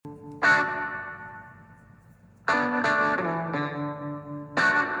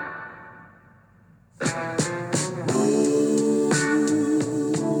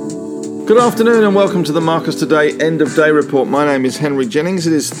Good afternoon and welcome to the Marcus Today End of Day Report. My name is Henry Jennings.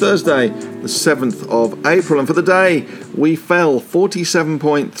 It is Thursday, the 7th of April, and for the day we fell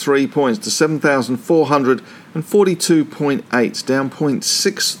 47.3 points to 7,442.8, down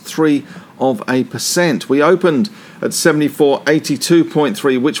 0.63%. We opened at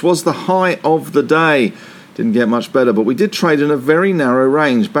 7482.3, which was the high of the day. Didn't get much better, but we did trade in a very narrow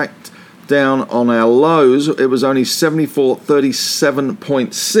range. Back down on our lows, it was only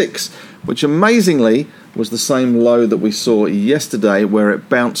 7437.6, which amazingly was the same low that we saw yesterday where it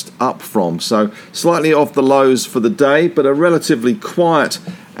bounced up from. So slightly off the lows for the day, but a relatively quiet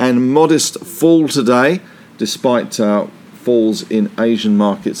and modest fall today, despite falls in Asian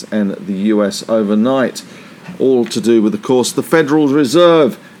markets and the US overnight. All to do with, of course, the Federal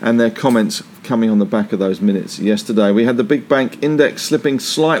Reserve and their comments coming on the back of those minutes yesterday. We had the big bank index slipping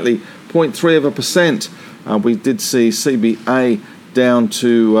slightly, 0.3%. We did see CBA down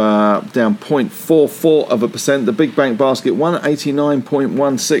 0.44%. The big bank basket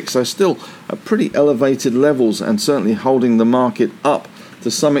 189.16, so still at pretty elevated levels and certainly holding the market up to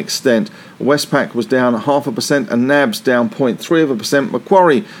some extent. Westpac was down 0.5% and NAB's down 0.3%.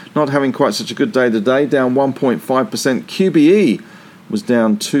 Macquarie not having quite such a good day today, down 1.5%. QBE was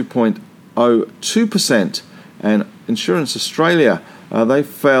down 2.02%, and Insurance Australia they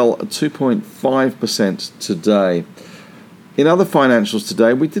fell 2.5% today. In other financials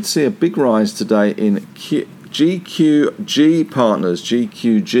today, we did see a big rise today in GQG Partners.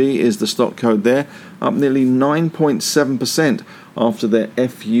 GQG is the stock code there, up nearly 9.7% after their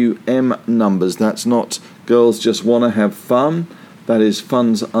FUM numbers. That's not girls just want to have fun. That is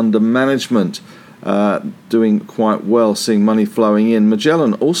funds under management doing quite well, seeing money flowing in.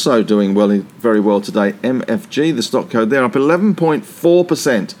 Magellan also doing very well today. MFG, the stock code there, up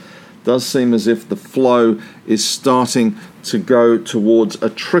 11.4%. Does seem as if the flow is starting to go towards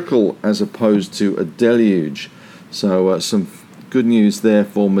a trickle as opposed to a deluge. So some good news there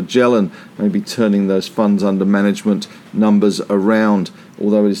for Magellan, maybe turning those funds under management numbers around,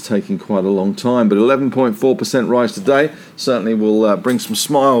 although it is taking quite a long time. But 11.4% rise today certainly will bring some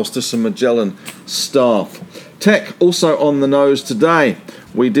smiles to some Magellan staff. Tech also on the nose today.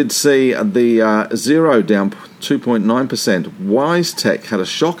 We did see the Xero down 2.9%. WiseTech had a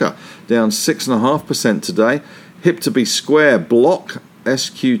shocker, down 6.5% today. Hip2Be Square, Block,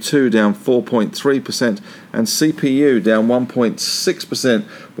 SQ2 down 4.3%, and CPU down 1.6%,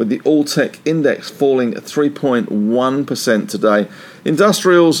 with the All-Tech Index falling 3.1% today.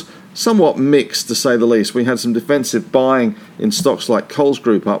 Industrials, somewhat mixed to say the least. We had some defensive buying in stocks like Coles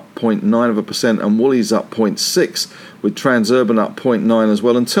Group up 0.9% and Woolies up 0.6%, with Transurban up 0.9% as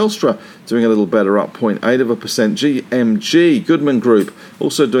well, and Telstra doing a little better, up 0.8%. GMG, Goodman Group,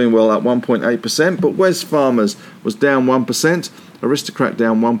 also doing well, up 1.8%, but Wesfarmers was down 1%, Aristocrat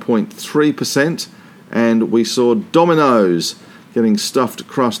down 1.3%, and we saw Domino's getting stuffed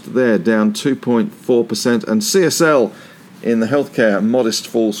crust there, down 2.4%, and CSL in the healthcare, modest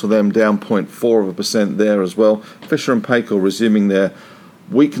falls for them, down 0.4% there as well. Fisher & Paykel resuming their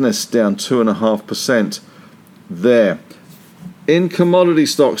weakness, down 2.5% there. In commodity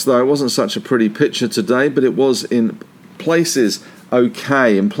stocks, though, it wasn't such a pretty picture today, but it was in places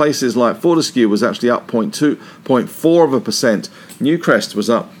okay. In places like Fortescue was actually up 0.4%. Newcrest was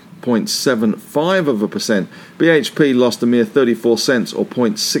up 0.75%. BHP lost a mere 34 cents or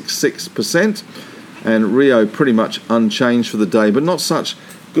 0.66%. And Rio pretty much unchanged for the day, but not such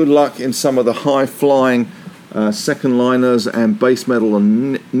good luck in some of the high-flying second liners and base metal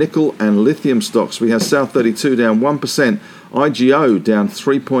and nickel and lithium stocks. We have South32 down 1%, IGO down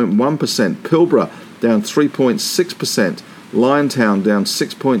 3.1%, Pilbara down 3.6%, Liontown down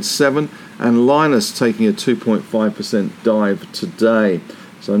 6.7%, and Linus taking a 2.5% dive today.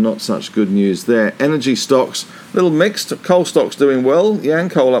 So not such good news there. Energy stocks, a little mixed. Coal stocks doing well.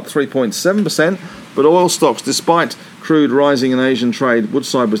 Yancoal up 3.7%. But oil stocks, despite crude rising in Asian trade,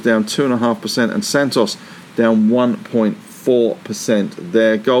 Woodside was down 2.5% and Santos down 1.4%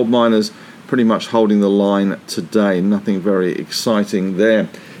 there. Gold miners pretty much holding the line today. Nothing very exciting there.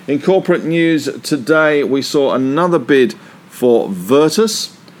 In corporate news today, we saw another bid for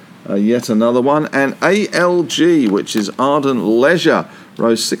Virtus, yet another one, and ALG, which is Ardent Leisure,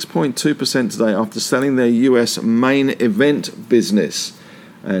 rose 6.2% today after selling their US main event business.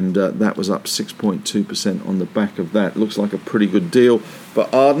 And that was up 6.2% on the back of that. Looks like a pretty good deal for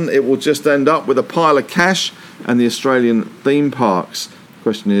Ardent. It will just end up with a pile of cash and the Australian theme parks. The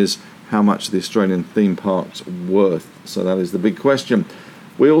question is, how much are the Australian theme parks worth? So that is the big question.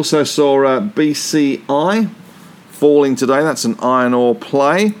 We also saw BCI falling today. That's an iron ore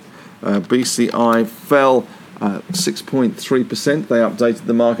play. BCI fell 6.3%. They updated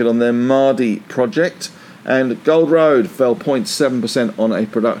the market on their Mardi project. And Gold Road fell 0.7% on a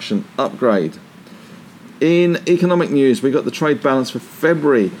production upgrade. In economic news, we got the trade balance for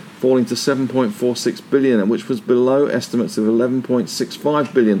February falling to 7.46 billion, which was below estimates of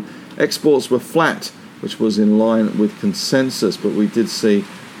 11.65 billion. Exports were flat, which was in line with consensus, but we did see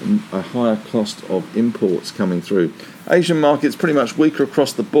a higher cost of imports coming through. Asian markets pretty much weaker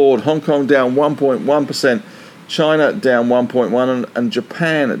across the board. Hong Kong down 1.1%, China down 1.1%, and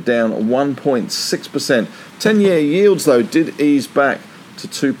Japan down 1.6%. 10-year yields, though, did ease back to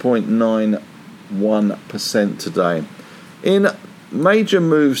 2.91% today. In major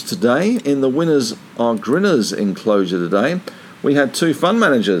moves today, in the winners are grinners enclosure today, we had two fund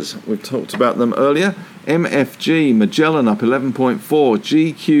managers. We've talked about them earlier. MFG, Magellan up 11.4.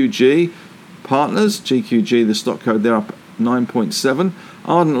 GQG Partners, GQG, the stock code, they're up 9.7.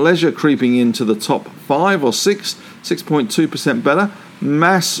 Ardent Leisure creeping into the top 5 or 6, 6.2% better.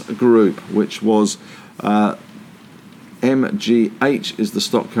 Mass Group, which was MGH is the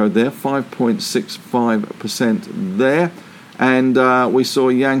stock code there, 5.65% there. And we saw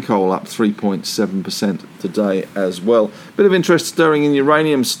Yancoal up 3.7% today as well. Bit of interest stirring in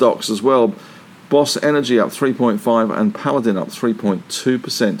uranium stocks as well. Boss Energy up 3.5% and Paladin up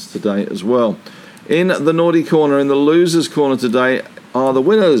 3.2% today as well. In the naughty corner, in the losers corner today, are the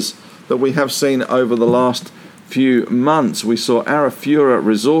winners that we have seen over the last few months. We saw Arafura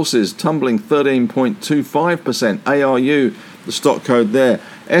Resources tumbling 13.25%. ARU, the stock code there.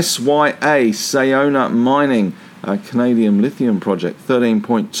 SYA, Sayona Mining, Canadian lithium project,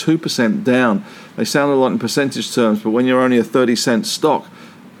 13.2% down. They sound a lot in percentage terms, but when you're only a 30-cent stock,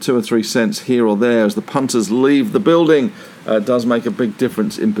 2 or 3 cents here or there as the punters leave the building, does make a big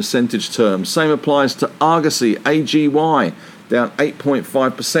difference in percentage terms. Same applies to Argosy, AGY, down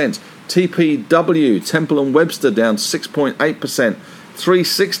 8.5%. TPW, Temple & Webster, down 6.8%.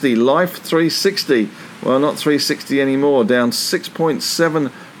 360, Life 360, well, not 360 anymore, down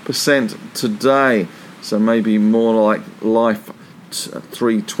 6.7% today. So maybe more like Life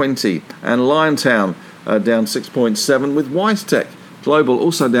 320. And Liontown down 6.7%, with WiseTech Global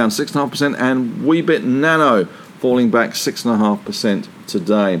also down 6.5%, and Weebit Nano falling back 6.5%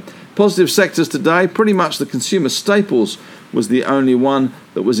 today. Positive sectors today, pretty much the consumer staples was the only one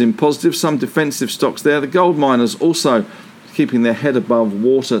that was in positive. Some defensive stocks there. The gold miners also keeping their head above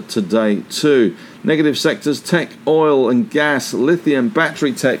water today too. Negative sectors, tech, oil and gas, lithium,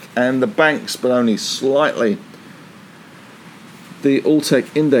 battery tech, and the banks, but only slightly. The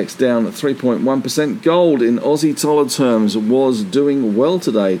All-Tech Index down at 3.1%. Gold in Aussie dollar terms was doing well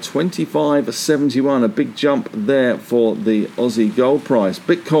today, 25.71, a big jump there for the Aussie gold price.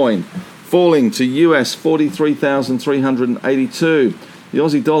 Bitcoin falling to US 43,382. The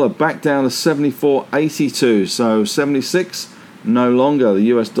Aussie dollar back down to 74.82, so 76 no longer. The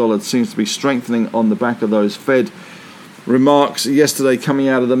US dollar seems to be strengthening on the back of those Fed remarks yesterday coming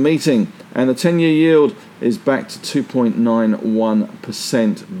out of the meeting, and the 10-year yield is back to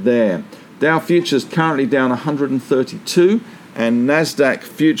 2.91% there. Dow futures currently down 132, and Nasdaq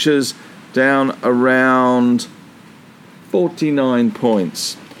futures down around 49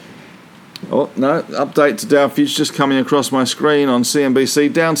 points. Oh no, update to Dow futures just coming across my screen on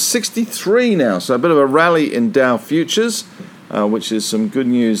CNBC, down 63 now, so a bit of a rally in Dow futures, which is some good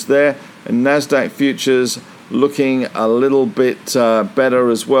news there. And Nasdaq futures looking a little bit better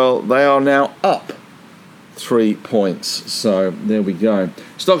as well. They are now up 3 points. So there we go.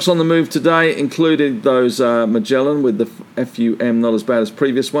 Stocks on the move today included those Magellan with the FUM not as bad as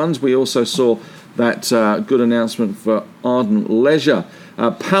previous ones. We also saw that good announcement for Ardent Leisure.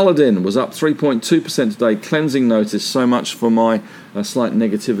 Paladin was up 3.2% today. Cleansing notice, so much for my slight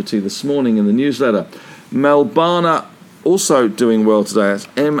negativity this morning in the newsletter. Melbana also doing well today. That's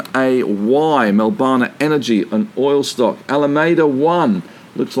MAY, Melbana Energy, an oil stock. Alameda 1,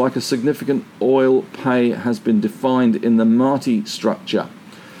 looks like a significant oil pay has been defined in the Marti structure.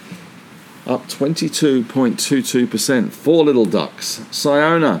 Up 22.22%. Four Little Ducks.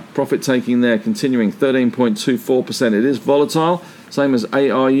 Sayona, profit taking there, continuing 13.24%. It is volatile, same as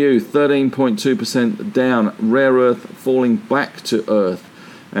ARU, 13.2% down. Rare earth falling back to earth.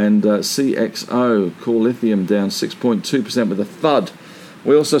 And CXO, Core Lithium, down 6.2% with a thud.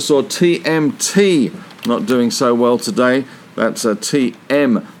 We also saw TMT not doing so well today. That's a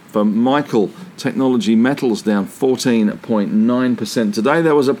TM for Michael Technology Metals, down 14.9% today.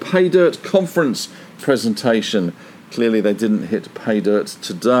 There was a PayDirt conference presentation. Clearly they didn't hit PayDirt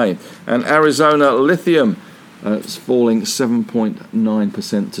today. And Arizona Lithium is falling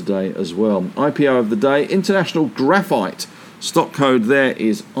 7.9% today as well. IPO of the day, International Graphite. Stock code there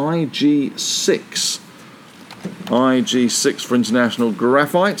is IG6. IG6 for International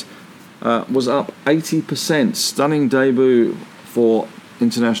Graphite was up 80%. Stunning debut for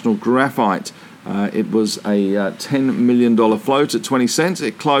International Graphite. It was a $10 million float at 20 cents.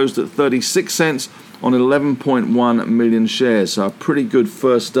 It closed at 36 cents on 11.1 million shares. So a pretty good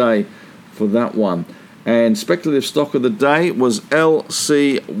first day for that one. And speculative stock of the day was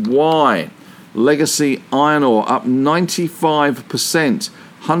LCY, Legacy Iron Ore, up 95%.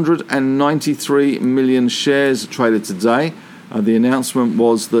 193 million shares traded today. The announcement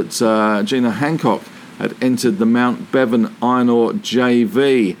was that Gina Hancock had entered the Mount Bevan Iron Ore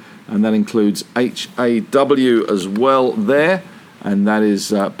JV, and that includes HAW as well there, and that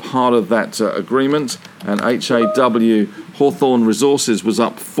is part of that agreement. And HAW, Hawthorne Resources, was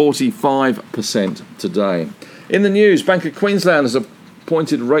up 45% today. In the news, Bank of Queensland has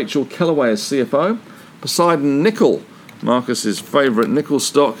appointed Rachel Kellaway as CFO. Poseidon Nickel, Marcus's favourite nickel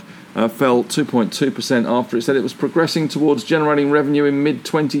stock, fell 2.2% after it said it was progressing towards generating revenue in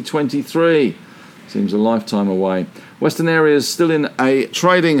mid-2023. Seems a lifetime away. Western Areas still in a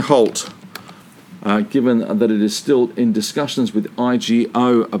trading halt, given that it is still in discussions with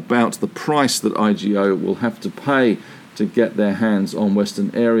IGO about the price that IGO will have to pay to get their hands on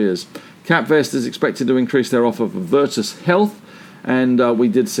Western Areas. CapVest is expected to increase their offer for Virtus Health, and we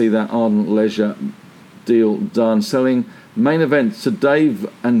did see that Ardent Leisure deal done, selling Main Event to Dave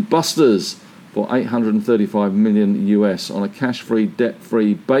and Buster's for $835 million US on a cash-free,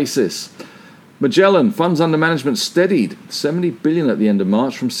 debt-free basis. Magellan funds under management steadied $70 billion at the end of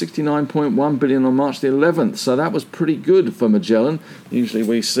March from $69.1 billion on March the 11th. So that was pretty good for Magellan. Usually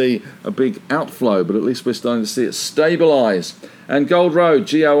we see a big outflow, but at least we're starting to see it stabilise. And Gold Road,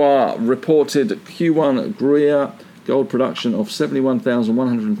 GOR, reported Q1 Greer gold production of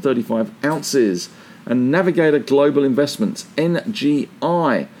 71,135 ounces. And Navigator Global Investments,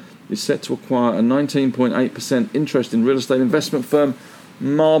 NGI, is set to acquire a 19.8% interest in real estate investment firm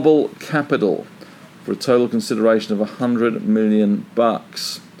Marble Capital for a total consideration of $100 million.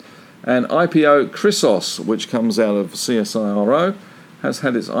 And IPO Chrysos, which comes out of CSIRO, has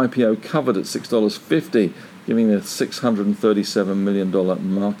had its IPO covered at $6.50, giving it a $637 million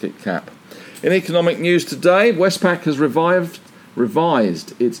market cap. In economic news today, Westpac has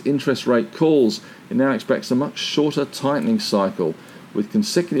revised its interest rate calls. It now expects a much shorter tightening cycle, with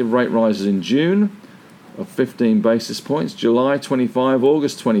consecutive rate rises in June of 15 basis points, July 25,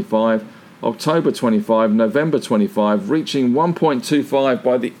 August 25, October 25, November 25, reaching 1.25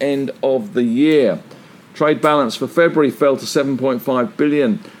 by the end of the year. Trade balance for February fell to $7.5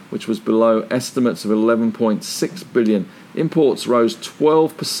 billion, which was below estimates of $11.6 billion. Imports rose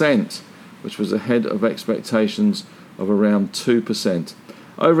 12%, which was ahead of expectations of around 2%.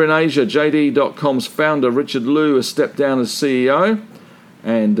 Over in Asia, JD.com's founder Richard Liu has stepped down as CEO,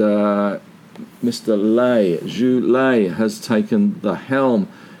 and Mr. Zhu Lei, has taken the helm.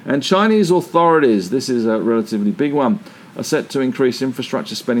 And Chinese authorities, this is a relatively big one, are set to increase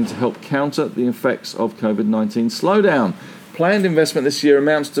infrastructure spending to help counter the effects of COVID-19 slowdown. Planned investment this year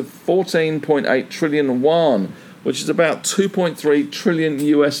amounts to 14.8 trillion yuan, which is about 2.3 trillion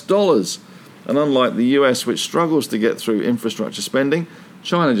US dollars. And unlike the US, which struggles to get through infrastructure spending,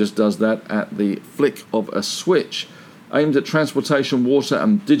 China just does that at the flick of a switch. Aimed at transportation, water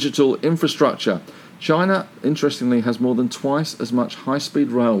and digital infrastructure, China, interestingly, has more than twice as much high-speed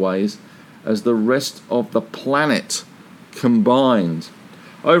railways as the rest of the planet combined.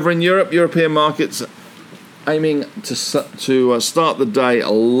 Over in Europe, European markets aiming to start the day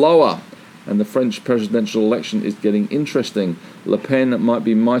lower, and the French presidential election is getting interesting. Le Pen might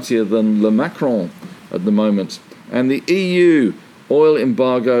be mightier than Le Macron at the moment. And the EU oil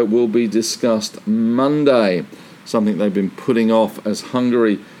embargo will be discussed Monday, something they've been putting off as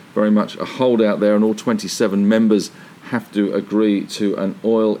Hungary, very much a holdout there, and all 27 members have to agree to an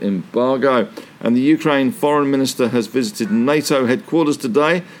oil embargo. And the Ukraine foreign minister has visited NATO headquarters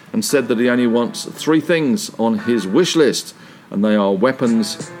today and said that he only wants 3 things on his wish list, and they are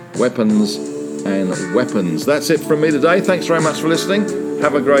weapons, weapons, and weapons. That's it from me today. Thanks very much for listening.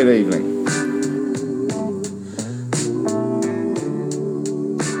 Have a great evening.